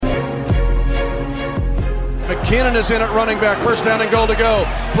McKinnon is in at running back. First down and goal to go.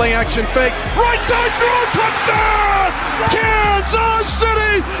 Play action fake. Right side throw. Touchdown! Kansas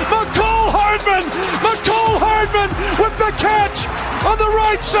City! McCole Hardman with the catch on the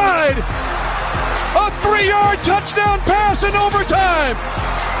right side. A 3-yard touchdown pass in overtime.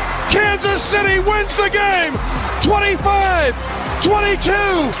 Kansas City wins the game 25-22.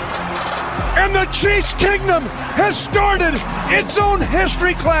 And the Chiefs Kingdom has started its own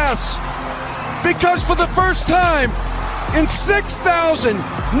history class. Because for the first time in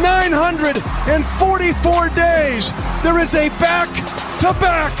 6,944 days, there is a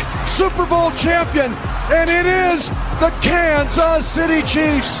back-to-back Super Bowl champion, and it is the Kansas City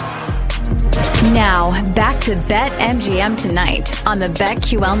Chiefs. Now, back to BetMGM Tonight on the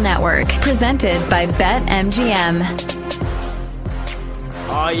BetQL Network, presented by BetMGM.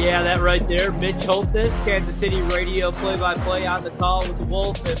 Oh, yeah, that right there. Mitch Holthus, Kansas City radio play-by-play on the call with the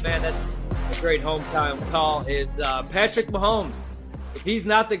Wolves. And, man, that's a great hometown call is Patrick Mahomes. If he's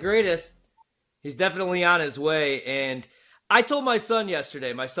not the greatest, he's definitely on his way. And I told my son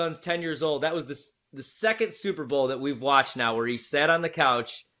yesterday, my son's 10 years old, that was the second Super Bowl that we've watched now where he sat on the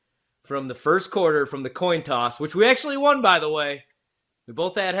couch from the first quarter from the coin toss, which we actually won, by the way. We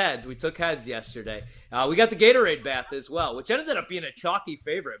both had heads. We took heads yesterday. We got the Gatorade bath as well, which ended up being a chalky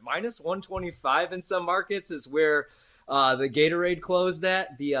favorite. Minus 125 in some markets is where the Gatorade closed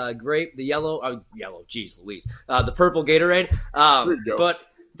at. The purple Gatorade. But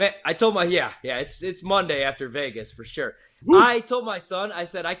man, I told it's Monday after Vegas for sure. Woo. I told my son, I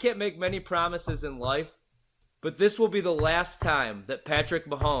said, I can't make many promises in life, but this will be the last time that Patrick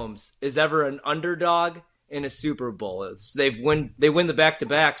Mahomes is ever an underdog in a Super Bowl. They win the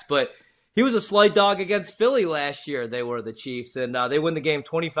back-to-backs, but he was a slight dog against Philly last year. They were the Chiefs, and they win the game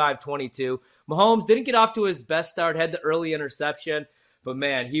 25-22. Mahomes didn't get off to his best start, had the early interception, but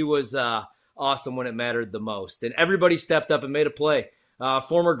man, he was awesome when it mattered the most. And everybody stepped up and made a play.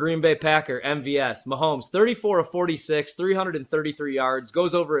 Former Green Bay Packer, MVS, Mahomes, 34 of 46, 333 yards,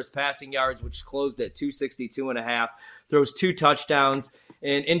 goes over his passing yards, which closed at 262.5, throws 2 touchdowns,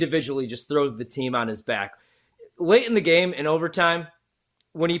 and individually just throws the team on his back. Late in the game, in overtime,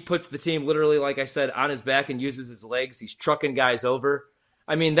 when he puts the team literally, like I said, on his back and uses his legs, he's trucking guys over.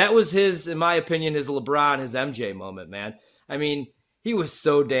 I mean, that was in my opinion, his LeBron, his MJ moment, man. I mean, he was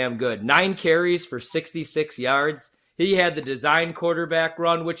so damn good. 9 carries for 66 yards. He had the design quarterback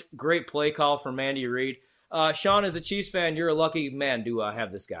run, which great play call from Andy Reid. Sean, as a Chiefs fan, you're a lucky man to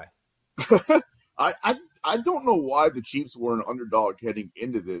have this guy. I don't know why the Chiefs were an underdog heading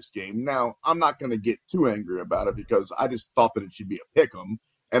into this game. Now, I'm not going to get too angry about it because I just thought that it should be a pick 'em.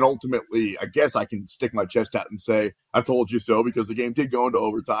 And ultimately, I guess I can stick my chest out and say, I told you so, because the game did go into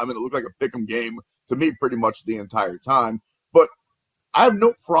overtime and it looked like a pick 'em game to me pretty much the entire time. But I have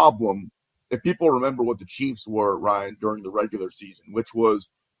no problem if people remember what the Chiefs were, Ryan, during the regular season, which was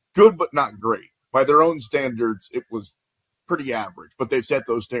good but not great. By their own standards, it was pretty average, but they've set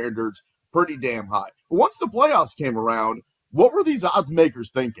those standards pretty damn high. But once the playoffs came around, what were these odds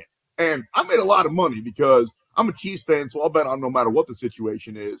makers thinking? And I made a lot of money because I'm a Chiefs fan, so I'll bet on no matter what the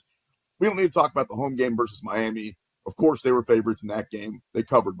situation is. We don't need to talk about the home game versus Miami. Of course, they were favorites in that game. They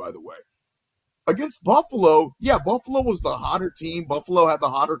covered, by the way. Against Buffalo, Buffalo was the hotter team. Buffalo had the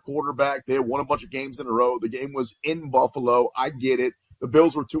hotter quarterback. They had won a bunch of games in a row. The game was in Buffalo. I get it. The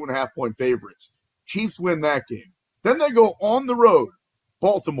Bills were 2.5-point favorites. Chiefs win that game. Then they go on the road.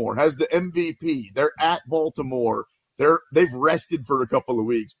 Baltimore has the MVP. They're at Baltimore. They've rested for a couple of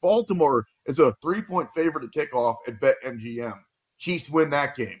weeks. Baltimore is a 3-point favorite to kick off at BetMGM. Chiefs win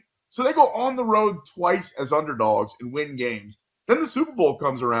that game. So they go on the road twice as underdogs and win games. Then the Super Bowl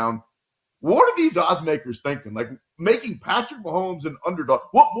comes around. What are these odds makers thinking? Like, making Patrick Mahomes an underdog.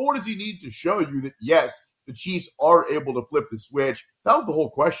 What more does he need to show you that, yes, the Chiefs are able to flip the switch? That was the whole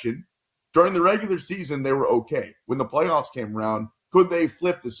question. During the regular season, they were okay. When the playoffs came around, could they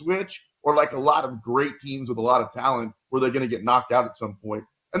flip the switch? Or like a lot of great teams with a lot of talent, were they going to get knocked out at some point?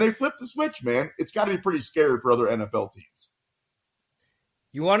 And they flipped the switch, man. It's got to be pretty scary for other NFL teams.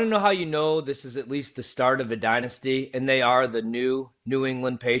 You want to know how you know this is at least the start of a dynasty, and they are the new New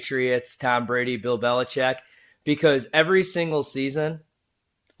England Patriots, Tom Brady, Bill Belichick? Because every single season,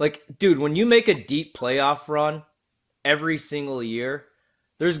 like, dude, when you make a deep playoff run every single year,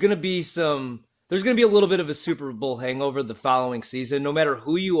 there's going to be a little bit of a Super Bowl hangover the following season, no matter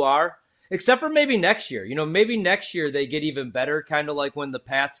who you are, except for maybe next year. You know, maybe next year they get even better, kind of like when the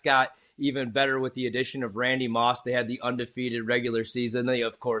Pats got even better with the addition of Randy Moss. They had the undefeated regular season. They,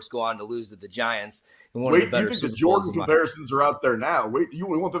 of course, go on to lose to the Giants. In one of the better you think Super the Jordan Bowls comparisons are out there now? Wait, you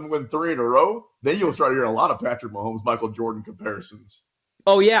want them to win 3 in a row? Then you'll start hearing a lot of Patrick Mahomes, Michael Jordan comparisons.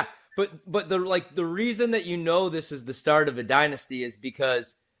 Oh, yeah. But the reason that this is the start of a dynasty is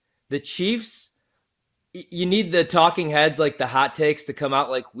because the Chiefs, you need the talking heads, like the hot takes, to come out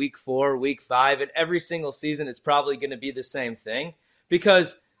like week 4, week 5, and every single season it's probably going to be the same thing.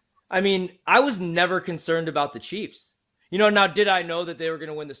 Because, I was never concerned about the Chiefs. Now, did I know that they were going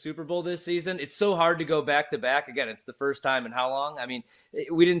to win the Super Bowl this season? It's so hard to go back to back. Again, it's the first time in how long?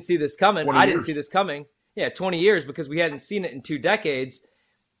 We didn't see this coming. I didn't see this coming. Yeah, 20 years, because we hadn't seen it in 2 decades.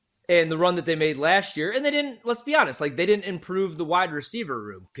 And the run that they made last year, and they didn't, let's be honest, they didn't improve the wide receiver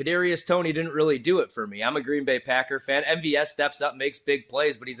room. Kadarius Toney didn't really do it for me. I'm a Green Bay Packer fan. MVS steps up, makes big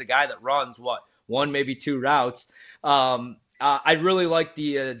plays, but he's a guy that runs, 1, maybe 2 routes. I really like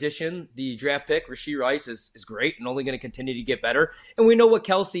the addition, the draft pick. Rashee Rice is great and only going to continue to get better. And we know what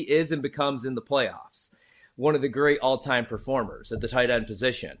Kelce is and becomes in the playoffs. One of the great all-time performers at the tight end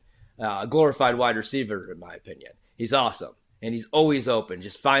position. A glorified wide receiver, in my opinion. He's awesome. And he's always open,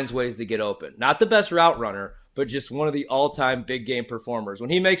 just finds ways to get open. Not the best route runner, but just one of the all-time big game performers. When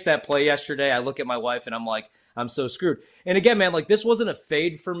he makes that play yesterday, I look at my wife and I'm like, I'm so screwed. And again, man, this wasn't a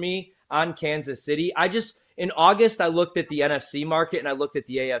fade for me on Kansas City. In August, I looked at the NFC market and I looked at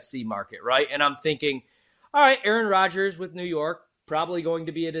the AFC market, right? And I'm thinking, all right, Aaron Rodgers with New York, probably going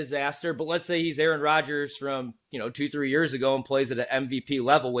to be a disaster. But let's say he's Aaron Rodgers from, 2-3 years ago and plays at an MVP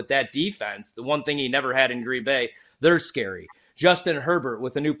level with that defense. The one thing he never had in Green Bay, they're scary. Justin Herbert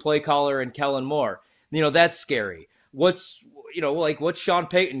with a new play caller and Kellen Moore, that's scary. What's Sean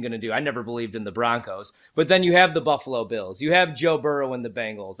Payton going to do? I never believed in the Broncos. But then you have the Buffalo Bills. You have Joe Burrow and the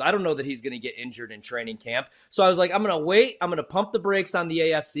Bengals. I don't know that he's going to get injured in training camp. So I was like, I'm going to wait. I'm going to pump the brakes on the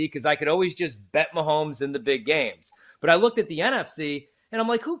AFC because I could always just bet Mahomes in the big games. But I looked at the NFC, and I'm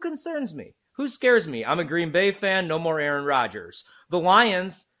like, who concerns me? Who scares me? I'm a Green Bay fan. No more Aaron Rodgers. The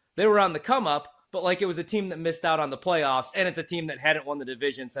Lions, they were on the come-up. But it was a team that missed out on the playoffs, and it's a team that hadn't won the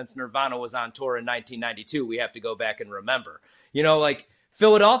division since Nirvana was on tour in 1992. We have to go back and remember.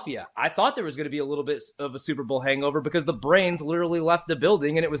 Philadelphia, I thought there was going to be a little bit of a Super Bowl hangover because the brains literally left the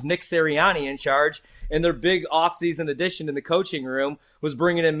building, and it was Nick Sirianni in charge, and their big offseason addition in the coaching room was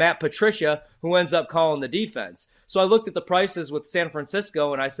bringing in Matt Patricia, who ends up calling the defense. So I looked at the prices with San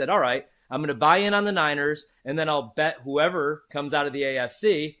Francisco, and I said, all right, I'm going to buy in on the Niners, and then I'll bet whoever comes out of the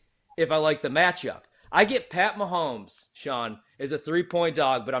AFC if I like the matchup. I get Pat Mahomes, Sean, is a 3-point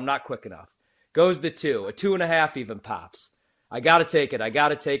dog, but I'm not quick enough. Goes to 2, a 2.5 even pops. I got to take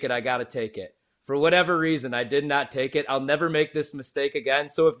it. For whatever reason, I did not take it. I'll never make this mistake again.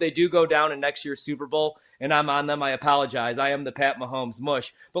 So if they do go down in next year's Super Bowl and I'm on them, I apologize. I am the Pat Mahomes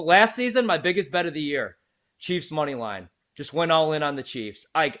mush. But last season, my biggest bet of the year, Chiefs money line. Just went all in on the Chiefs.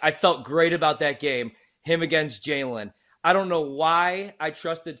 I felt great about that game, him against Jalen. I don't know why I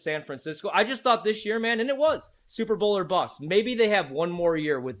trusted San Francisco. I just thought this year, man, and it was Super Bowl or bust. Maybe they have one more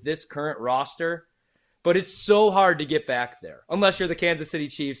year with this current roster, but it's so hard to get back there. Unless you're the Kansas City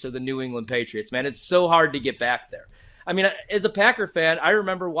Chiefs or the New England Patriots, man. It's so hard to get back there. As a Packer fan, I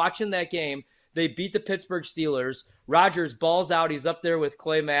remember watching that game. They beat the Pittsburgh Steelers. Rodgers balls out. He's up there with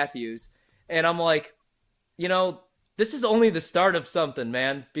Clay Matthews. And I'm like, this is only the start of something,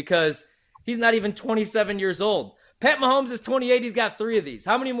 man, because he's not even 27 years old. Pat Mahomes is 28. He's got 3 of these.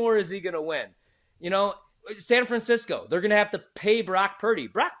 How many more is he going to win? San Francisco, they're going to have to pay Brock Purdy.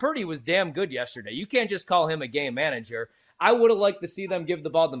 Brock Purdy was damn good yesterday. You can't just call him a game manager. I would have liked to see them give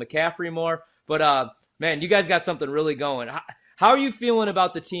the ball to McCaffrey more. But, man, you guys got something really going. How are you feeling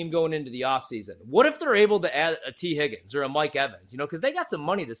about the team going into the offseason? What if they're able to add a T. Higgins or a Mike Evans? Because they got some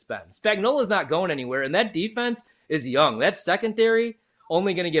money to spend. Spagnuolo's not going anywhere, and that defense is young. That secondary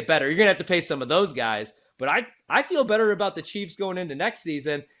only going to get better. You're going to have to pay some of those guys. But I feel better about the Chiefs going into next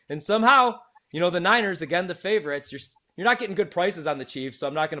season. And somehow, the Niners, again, the favorites, you're not getting good prices on the Chiefs, so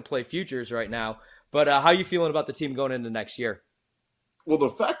I'm not going to play futures right now. But how are you feeling about the team going into next year? Well,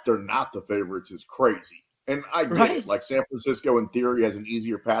 the fact they're not the favorites is crazy. And I get it. Like San Francisco, in theory, has an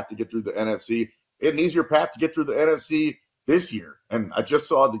easier path to get through the NFC. An easier path to get through the NFC this year. And I just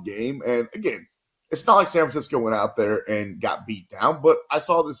saw the game. And, again, it's not like San Francisco went out there and got beat down. But I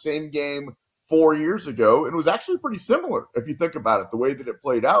saw the same game 4 years ago, and it was actually pretty similar if you think about it, the way that it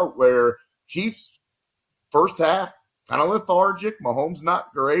played out, where Chiefs first half kind of lethargic, Mahomes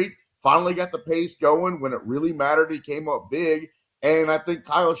not great, finally got the pace going when it really mattered. He came up big, and I think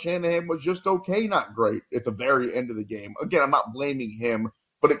Kyle Shanahan was just okay, not great at the very end of the game. Again, I'm not blaming him,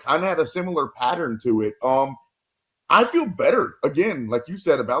 but it kind of had a similar pattern to it. I feel better, again, like you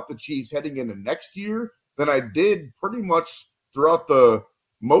said, about the Chiefs heading into next year than I did pretty much throughout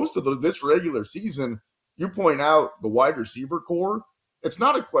most of this regular season. You point out the wide receiver core. It's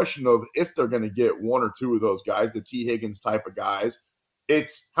not a question of if they're going to get 1 or 2 of those guys, the T. Higgins type of guys.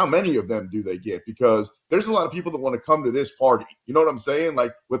 It's how many of them do they get? Because there's a lot of people that want to come to this party. You know what I'm saying?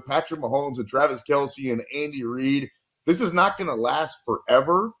 Like with Patrick Mahomes and Travis Kelce and Andy Reid, this is not going to last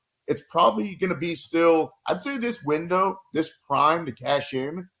forever. It's probably going to be still, I'd say this window, this prime to cash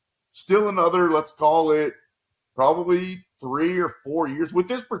in, still another, let's call it probably 3 or 4 years with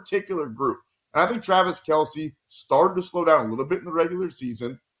this particular group. And I think Travis Kelce started to slow down a little bit in the regular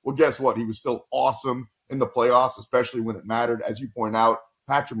season. Well, guess what? He was still awesome in the playoffs, especially when it mattered. As you point out,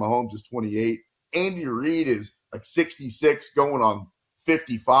 Patrick Mahomes is 28. Andy Reid is like 66, going on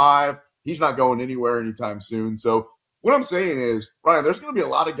 55. He's not going anywhere anytime soon. So what I'm saying is, Ryan, there's going to be a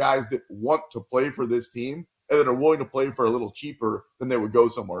lot of guys that want to play for this team and that are willing to play for a little cheaper than they would go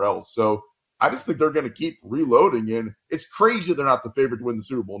somewhere else. So I just think they're going to keep reloading, and it's crazy they're not the favorite to win the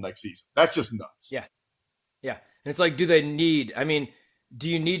Super Bowl next season. That's just nuts. Yeah. And it's like, do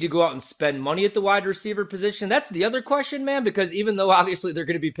you need to go out and spend money at the wide receiver position? That's the other question, man, because even though obviously they're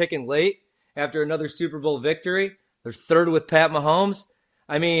going to be picking late after another Super Bowl victory, they're third with Pat Mahomes.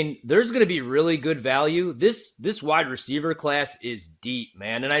 I mean, there's going to be really good value. This wide receiver class is deep,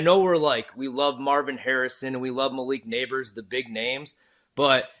 man. And I know we love Marvin Harrison and we love Malik Neighbors, the big names,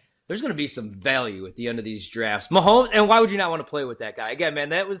 but there's going to be some value at the end of these drafts. Mahomes, and why would you not want to play with that guy? Again, man,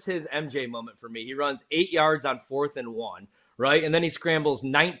 that was his MJ moment for me. He runs 8 yards on 4th and 1, right? And then he scrambles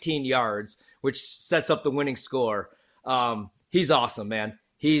 19 yards, which sets up the winning score. He's awesome, man.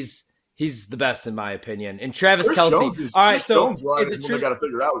 He's the best in my opinion. And Travis Kelce. All right, so Jones, Ryan, is one I got to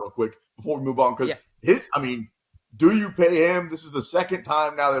figure out real quick before we move on, because do you pay him? This is the second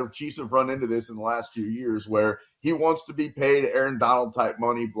time now that the Chiefs have run into this in the last few years where he wants to be paid Aaron Donald type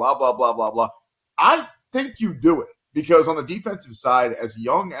money, blah, blah, blah, blah, blah. I think you do it because on the defensive side, as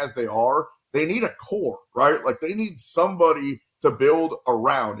young as they are, they need a core, right? Like they need somebody to build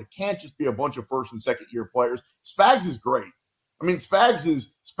around. It can't just be a bunch of first and second year players. Spags is great. I mean,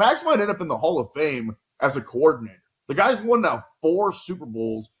 Spags might end up in the Hall of Fame as a coordinator. The guy's won now 4 Super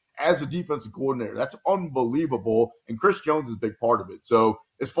Bowls as a defensive coordinator. That's unbelievable. And Chris Jones is a big part of it. So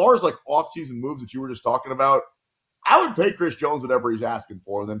as far as like offseason moves that you were just talking about, I would pay Chris Jones whatever he's asking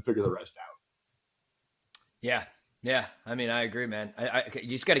for and then figure the rest out. Yeah. I mean, I agree, man. You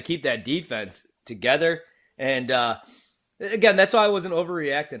just got to keep that defense together. And again, that's why I wasn't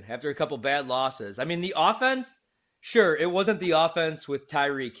overreacting after a couple bad losses. I mean, the offense, sure, it wasn't the offense with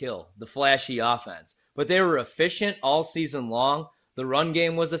Tyreek Hill, the flashy offense, but they were efficient all season long. The run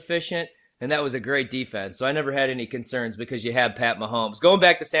game was efficient, and that was a great defense. So I never had any concerns because you had Pat Mahomes. Going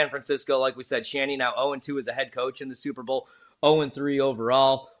back to San Francisco, like we said, Shanny now 0-2 as a head coach in the Super Bowl, 0-3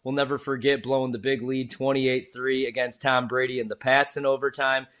 overall. We'll never forget blowing the big lead 28-3 against Tom Brady and the Pats in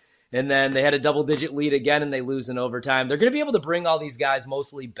overtime. And then they had a double-digit lead again, and they lose in overtime. They're going to be able to bring all these guys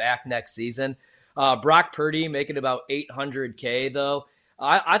mostly back next season. Brock Purdy making about $800K, though.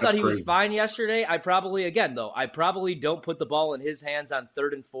 I thought he was fine yesterday. I probably don't put the ball in his hands on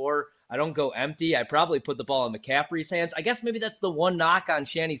 3rd and 4. I don't go empty. I probably put the ball in McCaffrey's hands. I guess maybe that's the one knock on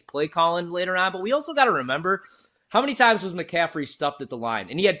Shanny's play calling later on. But we also got to remember, how many times was McCaffrey stuffed at the line?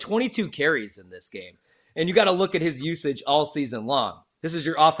 And he had 22 carries in this game. And you got to look at his usage all season long. This is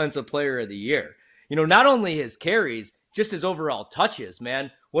your offensive player of the year. You know, not only his carries, just his overall touches,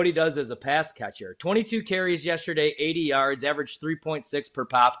 man, what he does as a pass catcher. 22 carries yesterday, 80 yards, averaged 3.6 per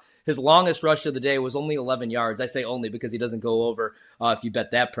pop. His longest rush of the day was only 11 yards. I say only because he doesn't go over if you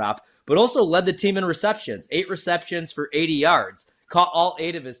bet that prop. But also led the team in receptions, 8 receptions for 80 yards. Caught all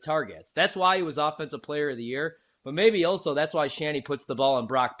 8 of his targets. That's why he was Offensive Player of the Year. But maybe also that's why Shanny puts the ball in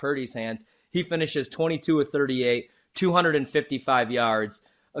Brock Purdy's hands. He finishes 22 of 38, 255 yards.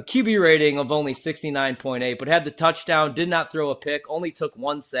 A QB rating of only 69.8, but had the touchdown, did not throw a pick, only took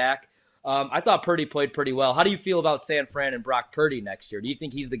 1 sack. I thought Purdy played pretty well. How do you feel about San Fran and Brock Purdy next year? Do you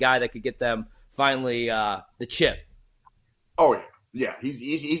think he's the guy that could get them finally the chip? Oh, yeah.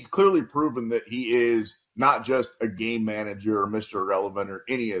 He's clearly proven that he is not just a game manager or Mr. Irrelevant or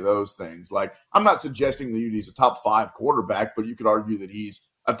any of those things. Like, I'm not suggesting that he's a top 5 quarterback, but you could argue that he's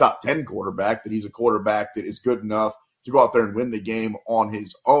a top 10 quarterback, that he's a quarterback that is good enough to go out there and win the game on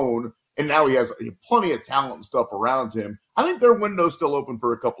his own. And now he has plenty of talent and stuff around him. I think their window's still open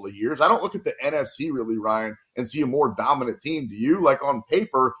for a couple of years. I don't look at the NFC really, Ryan, and see a more dominant team. Do you? Like on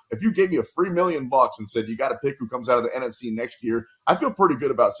paper, if you gave me a free $1 million and said you got to pick who comes out of the NFC next year, I feel pretty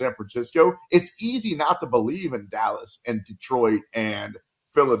good about San Francisco. It's easy not to believe in Dallas and Detroit and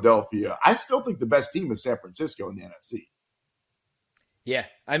Philadelphia. I still think the best team is San Francisco in the NFC. Yeah,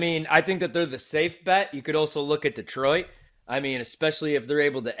 I mean, I think that they're the safe bet. You could also look at Detroit. I mean, especially if they're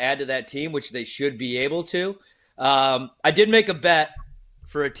able to add to that team, which they should be able to. I did make a bet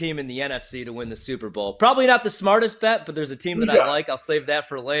for a team in the NFC to win the Super Bowl. Probably not the smartest bet, but there's a team that I like. I'll save that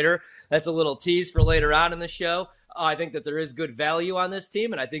for later. That's a little tease for later on in the show. I think that there is good value on this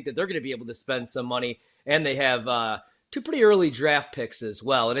team, and I think that they're going to be able to spend some money, and they have 2 pretty early draft picks as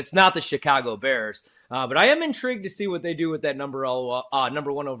well, and it's not the Chicago Bears. But I am intrigued to see what they do with that number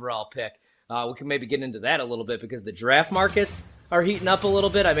 1 overall pick. We can maybe get into that a little bit because the draft markets are heating up a little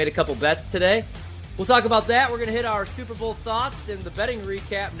bit. I made a couple bets today. We'll talk about that. We're going to hit our Super Bowl thoughts and the betting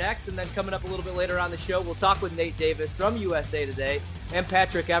recap next, and then coming up a little bit later on the show, we'll talk with Nate Davis from USA Today and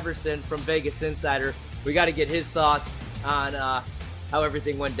Patrick Everson from Vegas Insider. We got to get his thoughts on how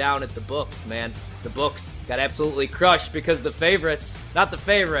everything went down at the books, man. The books got absolutely crushed because the favorites, not the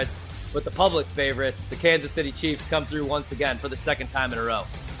favorites, but the public favorites, the Kansas City Chiefs, come through once again for the second time in a row.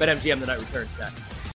 BetMGM Tonight returns next.